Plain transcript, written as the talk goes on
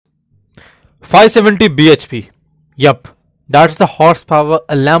570 bhp. Yup, that's the horsepower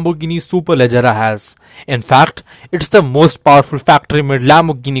a Lamborghini Superleggera has. In fact, it's the most powerful factory-made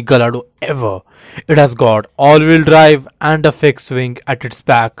Lamborghini Gallardo ever. It has got all-wheel drive and a fixed wing at its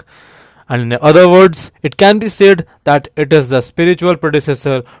back. And in other words, it can be said that it is the spiritual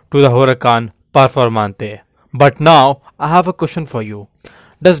predecessor to the Huracan Performante. But now, I have a question for you.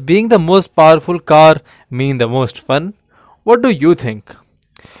 Does being the most powerful car mean the most fun? What do you think?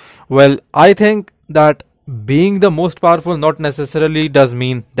 Well, I think that being the most powerful not necessarily does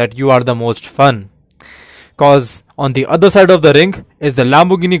mean that you are the most fun. Cause on the other side of the ring is the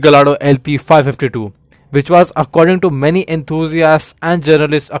Lamborghini Gallardo LP 552, which was, according to many enthusiasts and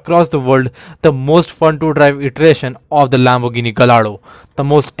journalists across the world, the most fun to drive iteration of the Lamborghini Gallardo. The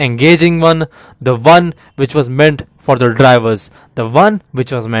most engaging one, the one which was meant for the drivers, the one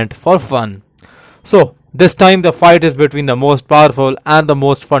which was meant for fun. So, this time the fight is between the most powerful and the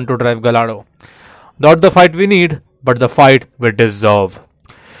most fun to drive Gallardo. Not the fight we need, but the fight we deserve.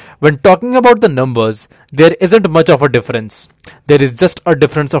 When talking about the numbers, there isn't much of a difference. There is just a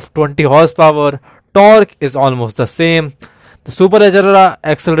difference of 20 horsepower. Torque is almost the same. The Superleggera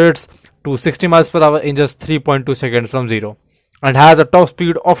accelerates to 60 miles per hour in just 3.2 seconds from zero and has a top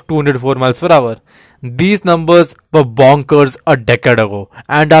speed of 204 miles per hour. These numbers were bonkers a decade ago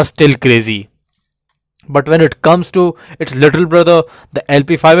and are still crazy. But when it comes to its little brother, the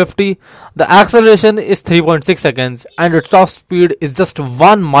LP550, the acceleration is 3.6 seconds and its top speed is just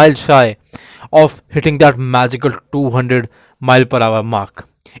 1 mile shy of hitting that magical 200 mile per hour mark.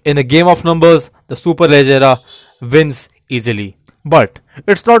 In the game of numbers, the Superleggera wins easily. But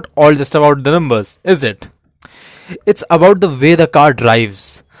it's not all just about the numbers, is it? It's about the way the car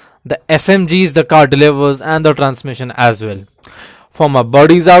drives, the SMGs the car delivers, and the transmission as well. For my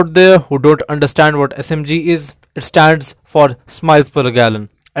buddies out there who don't understand what SMG is, it stands for smiles per gallon.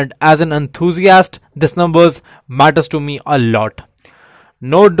 And as an enthusiast, this numbers matters to me a lot.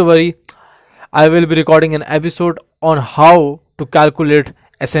 Don't worry, I will be recording an episode on how to calculate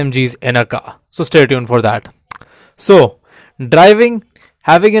SMGs in a car. So stay tuned for that. So, having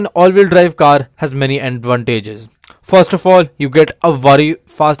an all-wheel drive car has many advantages. First of all, you get a very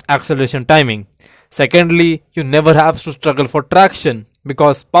fast acceleration timing. Secondly, you never have to struggle for traction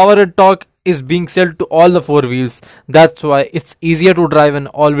because power and torque is being sold to all the four wheels. That's why it's easier to drive an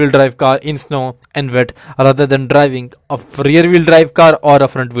all-wheel drive car in snow and wet rather than driving a rear-wheel drive car or a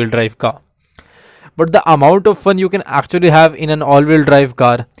front-wheel drive car. But the amount of fun you can actually have in an all-wheel drive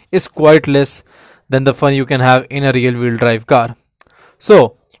car is quite less than the fun you can have in a rear-wheel drive car.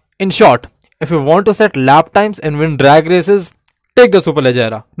 So, in short, if you want to set lap times and win drag races, take the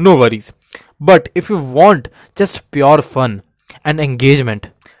Superleggera, no worries. But if you want just pure fun and engagement,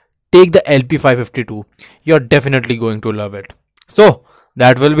 take the LP552. You're definitely going to love it. So,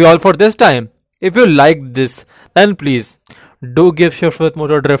 that will be all for this time. If you liked this, then please do give Shift with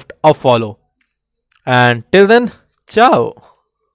Motor Drift a follow. And till then, ciao.